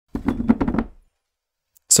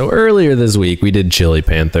So earlier this week we did chili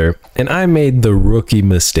panther, and I made the rookie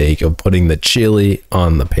mistake of putting the chili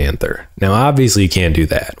on the panther. Now obviously you can't do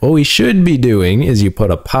that. What we should be doing is you put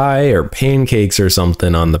a pie or pancakes or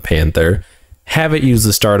something on the panther, have it use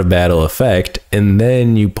the start of battle effect, and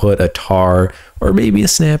then you put a tar or maybe a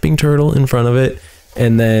snapping turtle in front of it,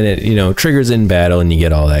 and then it, you know, triggers in battle and you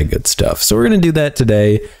get all that good stuff. So we're gonna do that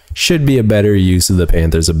today. Should be a better use of the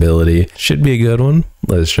panther's ability. Should be a good one.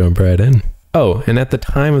 Let's jump right in. Oh, and at the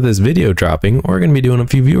time of this video dropping, we're going to be doing a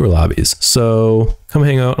few viewer lobbies. So come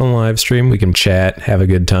hang out on the live stream. We can chat, have a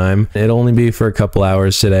good time. It'll only be for a couple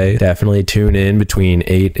hours today. Definitely tune in between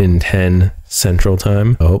 8 and 10 Central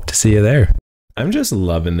Time. I hope to see you there. I'm just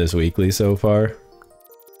loving this weekly so far.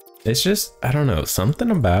 It's just, I don't know,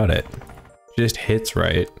 something about it just hits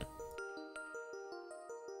right.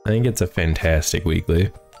 I think it's a fantastic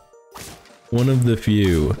weekly. One of the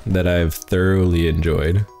few that I've thoroughly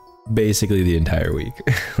enjoyed. Basically the entire week.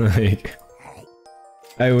 Like,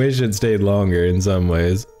 I wish it stayed longer in some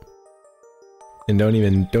ways. And don't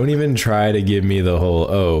even try to give me the whole,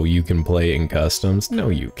 oh, you can play in customs. No,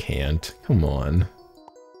 you can't. Come on.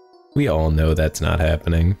 We all know that's not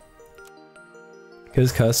happening.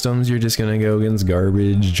 Because customs, you're just gonna go against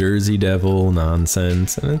garbage, Jersey Devil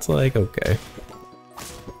nonsense, and it's like, okay.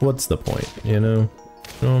 What's the point, you know?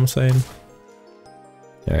 You know what I'm saying?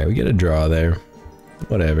 Alright, we get a draw there.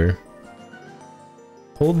 Whatever.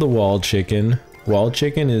 Pulled the wall chicken. Wall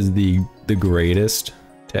chicken is the greatest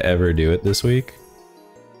to ever do it this week.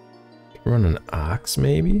 Run an ox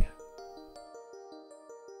maybe?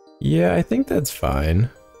 Yeah, I think that's fine.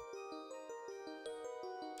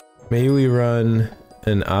 Maybe we run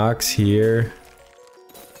an ox here.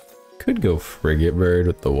 Could go frigate bird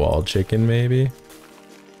with the wall chicken maybe.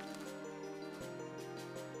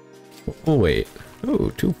 Oh wait. Oh,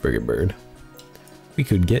 2 frigate bird. We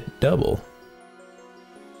could get double.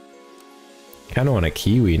 Kind of want a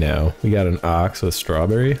kiwi now. We got an ox with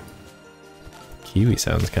strawberry. Kiwi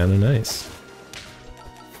sounds kind of nice.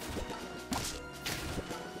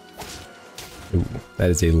 Ooh, that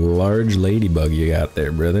is a large ladybug you got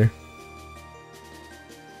there, brother.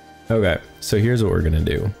 Okay, so here's what we're gonna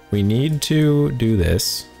do. We need to do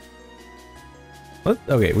this.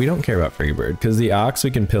 Okay, we don't care about frigate bird because the ox,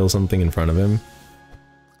 we can pill something in front of him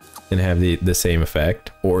and have the same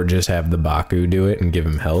effect, or just have the Baku do it and give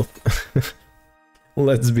him health.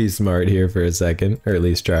 Let's be smart here for a second, or at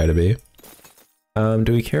least try to be.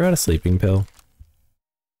 Do we care about a sleeping pill?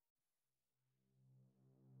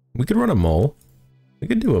 We could run a mole. We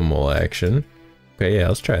could do a mole action. Okay, yeah,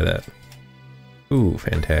 let's try that. Ooh,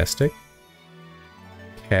 fantastic.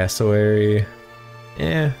 Cassowary.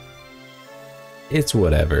 Eh. It's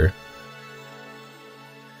whatever.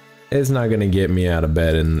 It's not gonna get me out of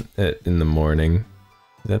bed in the morning.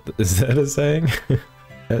 Is that a saying?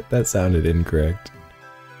 that sounded incorrect.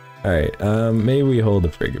 All right, maybe we hold the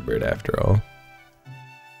frigate bird after all.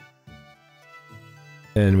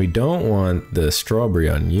 And we don't want the strawberry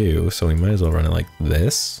on you, so we might as well run it like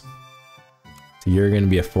this. So you're gonna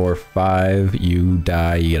be a 4/5. You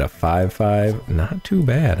die, you get a 5/5. Not too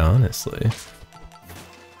bad, honestly.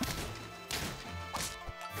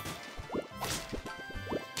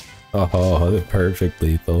 Oh, they're perfect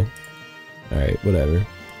lethal. Alright, whatever.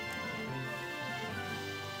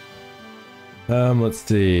 Let's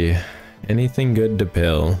see. Anything good to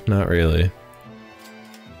pill? Not really.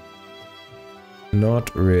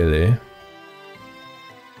 Not really.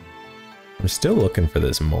 I'm still looking for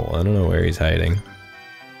this mole. I don't know where he's hiding.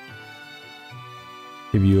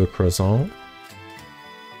 Give you a croissant?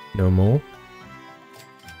 No mole?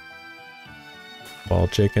 Ball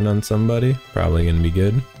chicken on somebody? Probably gonna be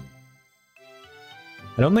good.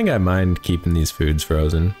 I don't think I mind keeping these foods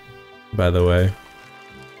frozen, by the way.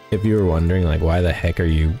 If you were wondering, like, why the heck are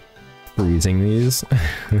you freezing these?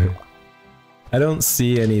 I don't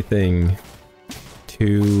see anything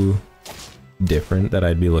too different that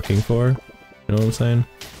I'd be looking for. You know what I'm saying?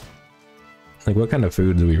 Like, what kind of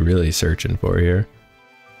foods are we really searching for here?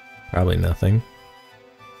 Probably nothing.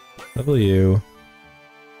 W.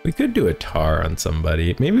 We could do a tar on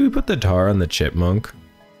somebody. Maybe we put the tar on the chipmunk.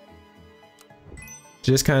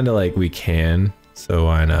 Just kind of like we can, so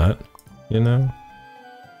why not, you know?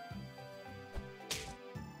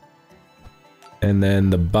 And then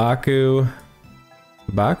the Baku.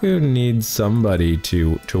 Baku needs somebody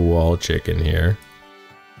to wall chicken here.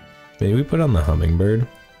 Maybe we put on the hummingbird.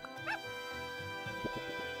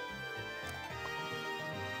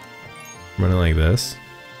 Run it like this.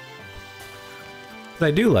 I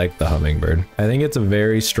do like the hummingbird. I think it's a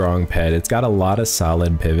very strong pet. It's got a lot of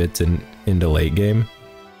solid pivots into late game.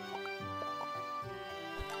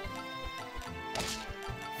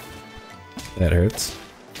 That hurts.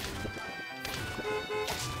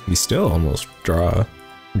 We still almost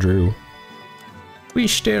drew. We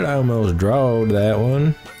still almost drawed that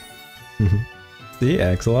one. See,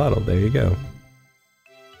 axolotl, there you go.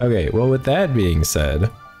 Okay, well with that being said,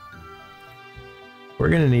 we're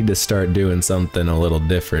gonna need to start doing something a little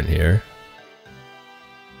different here.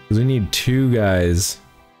 Because we need 2 guys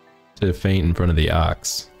to faint in front of the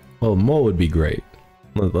ox. Well, mole would be great.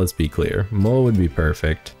 Let's be clear. Mole would be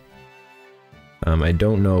perfect. I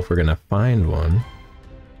don't know if we're gonna find one.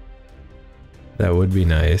 That would be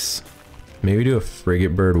nice. Maybe do a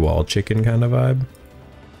frigate bird wall chicken kind of vibe.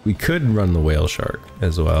 We could run the whale shark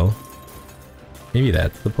as well. Maybe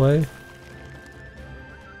that's the play.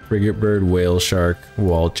 Frigate bird, whale shark,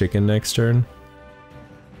 wall chicken next turn.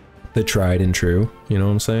 The tried and true, you know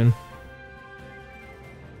what I'm saying?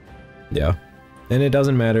 Yeah. And it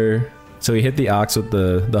doesn't matter. So we hit the ox with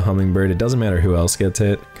the hummingbird. It doesn't matter who else gets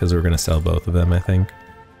hit, because we're gonna sell both of them, I think.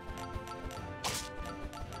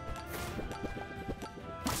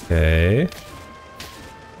 Okay.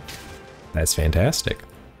 That's fantastic.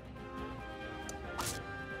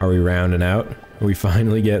 Are we rounding out? Are we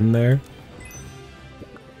finally getting there?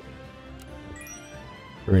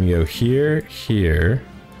 We're gonna go here, here.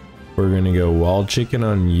 We're gonna go wall chicken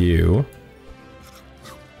on you.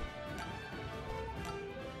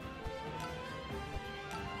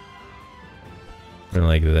 And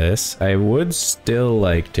like this. I would still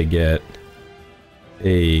like to get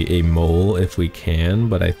a mole if we can,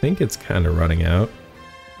 but I think it's kind of running out.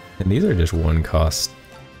 And these are just 1 cost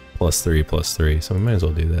 +3/+3, so we might as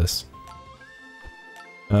well do this.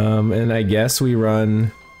 And I guess we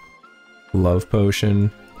run love potion,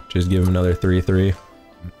 just give him another 3/3.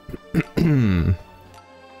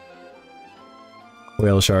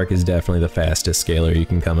 Whale shark is definitely the fastest scaler you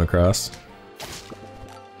can come across.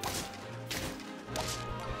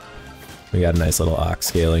 We got a nice little ox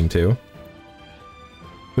scaling too.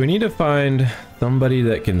 We need to find somebody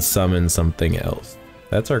that can summon something else.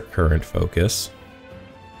 That's our current focus.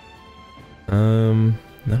 I don't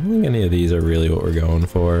think any of these are really what we're going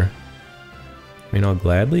for. I mean, I'll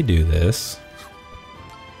gladly do this.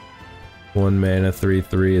 1 mana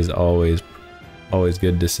 3/3 is always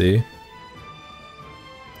good to see.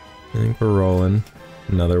 I think we're rolling.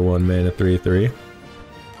 Another 1 mana 3/3.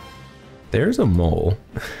 There's a mole.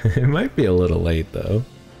 It might be a little late though.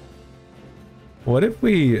 What if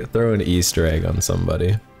we throw an Easter egg on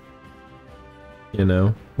somebody? You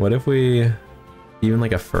know? What if we... even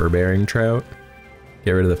like a fur-bearing trout?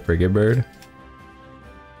 Get rid of the frigate bird?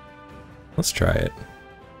 Let's try it.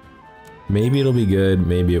 Maybe it'll be good,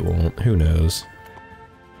 maybe it won't. Who knows?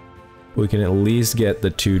 We can at least get the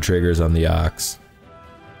 2 triggers on the ox.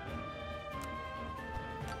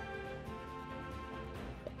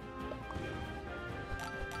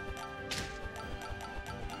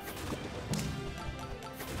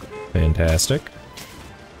 Fantastic.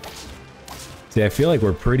 See, I feel like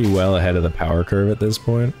we're pretty well ahead of the power curve at this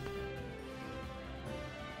point.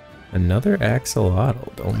 Another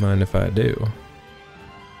axolotl, don't mind if I do.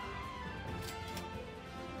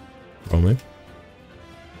 Roll me.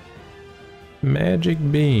 Magic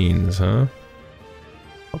beans, huh?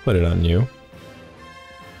 I'll put it on you.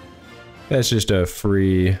 That's just a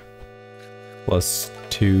free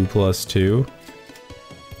 +2/+2.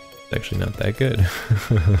 It's actually not that good.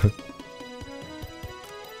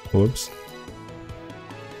 Whoops.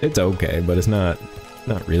 It's okay, but it's not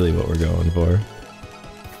really what we're going for.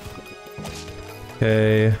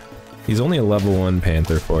 Okay. He's only a level 1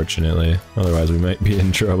 panther, fortunately. Otherwise we might be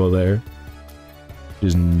in trouble there.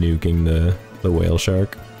 Just nuking the whale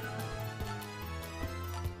shark.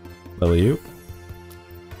 Level you.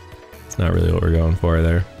 It's not really what we're going for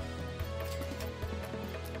there.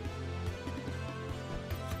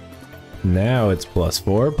 Now it's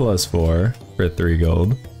 +4/+4 for 3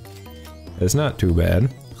 gold. It's not too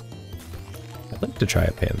bad. I'd like to try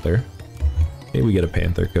a panther. Maybe we get a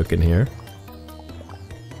panther cooking here.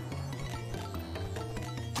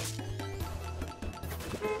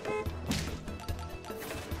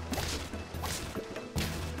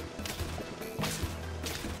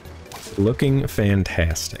 Looking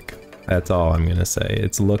fantastic. That's all I'm gonna say.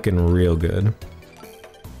 It's looking real good.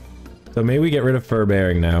 So maybe we get rid of fur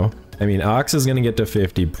bearing now. I mean, ox is gonna get to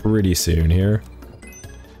 50 pretty soon here.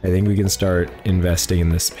 I think we can start investing in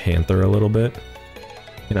this panther a little bit.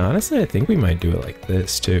 And honestly, I think we might do it like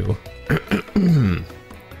this too.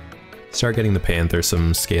 Start getting the panther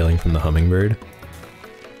some scaling from the hummingbird.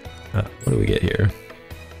 What do we get here?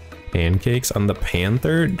 Pancakes on the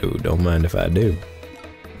panther? Dude, don't mind if I do.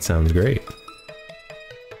 Sounds great.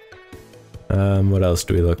 What else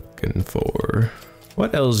do we looking for?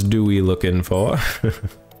 What else do we looking for?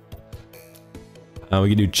 We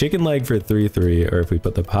can do chicken leg for 3-3, or if we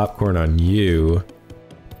put the popcorn on you,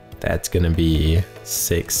 that's gonna be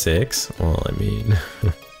 6-6. Well, I mean,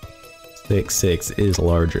 6-6 is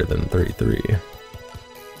larger than 3-3.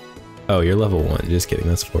 Oh, you're level 1. Just kidding,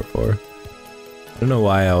 that's 4-4. I don't know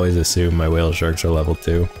why I always assume my whale sharks are level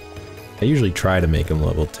 2. I usually try to make them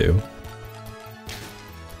level 2.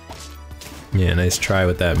 Yeah, nice try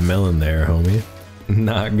with that melon there, homie.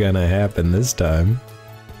 Not gonna happen this time.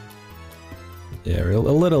 Yeah, we're a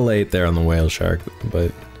little late there on the whale shark,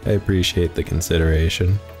 but I appreciate the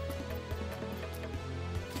consideration.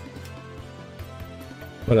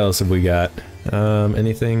 What else have we got?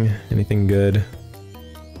 Anything good?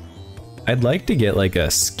 I'd like to get like a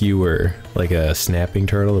skewer, like a snapping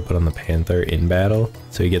turtle to put on the panther in battle,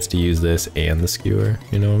 so he gets to use this and the skewer,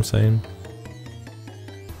 you know what I'm saying?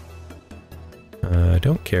 I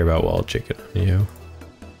don't care about wall chicken on you.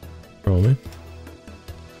 Roll me.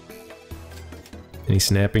 Any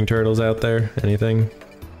snapping turtles out there? Anything?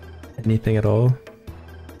 Anything at all?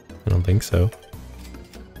 I don't think so.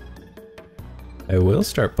 I will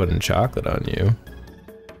start putting chocolate on you.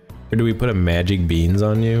 Or do we put a magic beans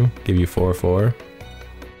on you? Give you 4-4?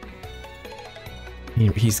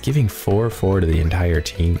 He's giving 4-4 to the entire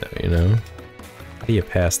team though, you know? How do you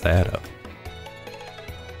pass that up?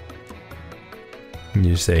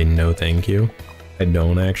 You say no thank you? I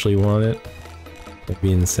don't actually want it? That'd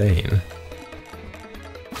be insane.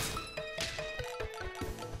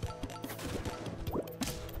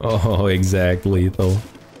 Oh, exact lethal.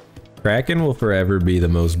 Kraken will forever be the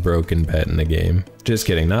most broken pet in the game. Just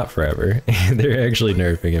kidding, not forever. They're actually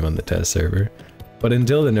nerfing him on the test server. But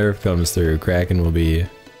until the nerf comes through, Kraken will be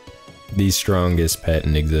the strongest pet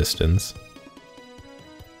in existence.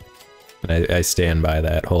 And I stand by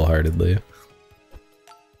that wholeheartedly.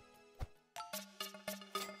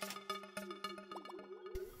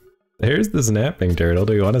 There's the snapping turtle.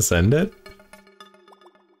 Do we want to send it?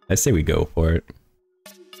 I say we go for it.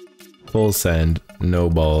 Full send, no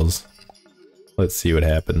balls. Let's see what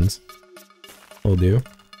happens. We'll do.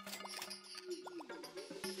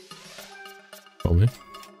 Hold me.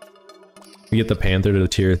 We get the panther to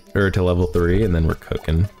tier or to level 3, and then we're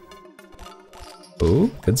cooking. Ooh,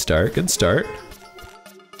 good start, good start.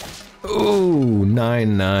 Ooh,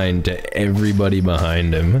 9-9 to everybody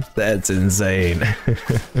behind him. That's insane.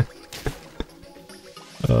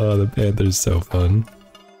 Oh, the panther's so fun.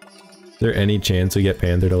 Is there any chance we get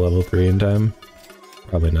panther to level 3 in time?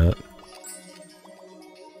 Probably not.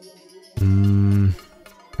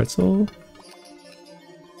 Pretzel?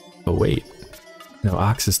 Oh wait. No,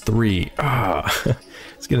 ox is 3. Ah, I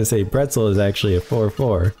was gonna say pretzel is actually a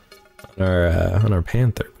 4-4 on our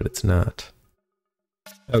panther, but it's not.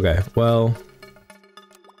 Okay, well,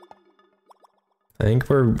 I think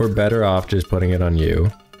we're better off just putting it on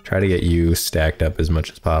you. Try to get you stacked up as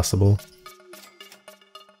much as possible.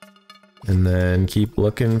 And then keep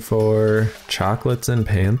looking for chocolates and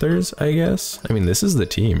panthers, I guess? I mean, this is the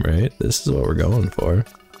team, right? This is what we're going for.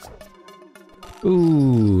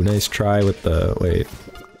 Ooh, nice try with the... wait.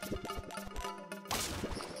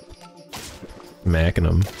 Macking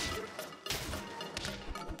them.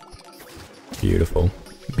 Beautiful.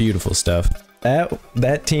 Beautiful stuff.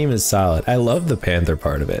 That team is solid. I love the panther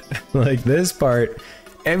part of it. Like, this part...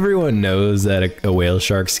 everyone knows that a whale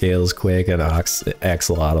shark scales quick and an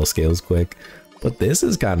axolotl scales quick, but this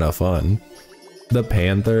is kind of fun. The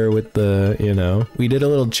panther with the, you know, we did a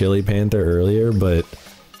little chili panther earlier, but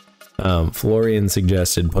Florian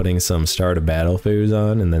suggested putting some start of battle foods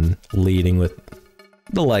on and then leading with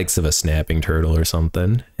the likes of a snapping turtle or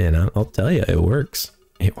something. And I'll tell you, it works.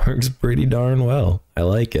 It works pretty darn well. I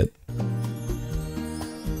like it.